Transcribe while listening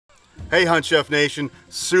Hey HuntChef Nation,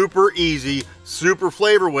 super easy, super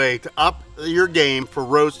flavor way to up your game for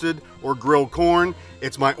roasted or grilled corn.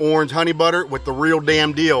 It's my orange honey butter with the real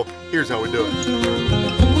damn deal. Here's how we do it.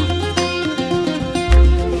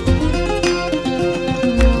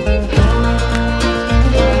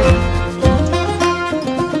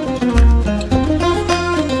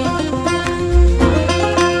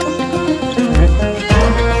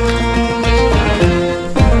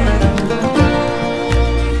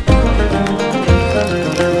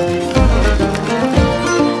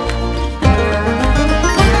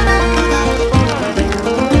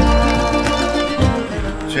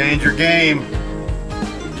 Change your game.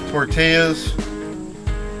 Tortillas,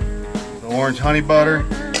 the orange honey butter,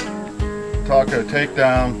 taco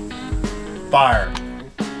takedown, fire.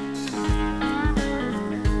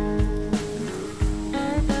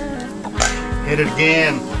 Hit it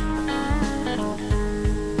again.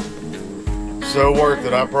 So worth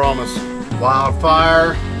it, I promise.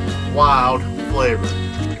 Wildfire, wild flavor.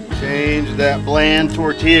 Change that bland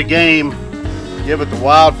tortilla game. Give it the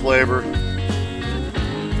wild flavor.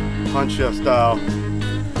 HuntChef style.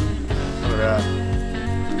 Look at that.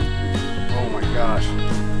 Oh my gosh.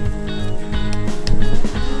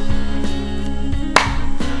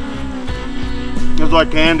 It's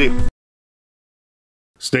like candy.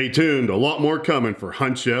 Stay tuned, a lot more coming for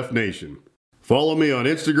HuntChef Nation. Follow me on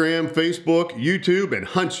Instagram, Facebook, YouTube, and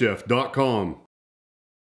HuntChef.com.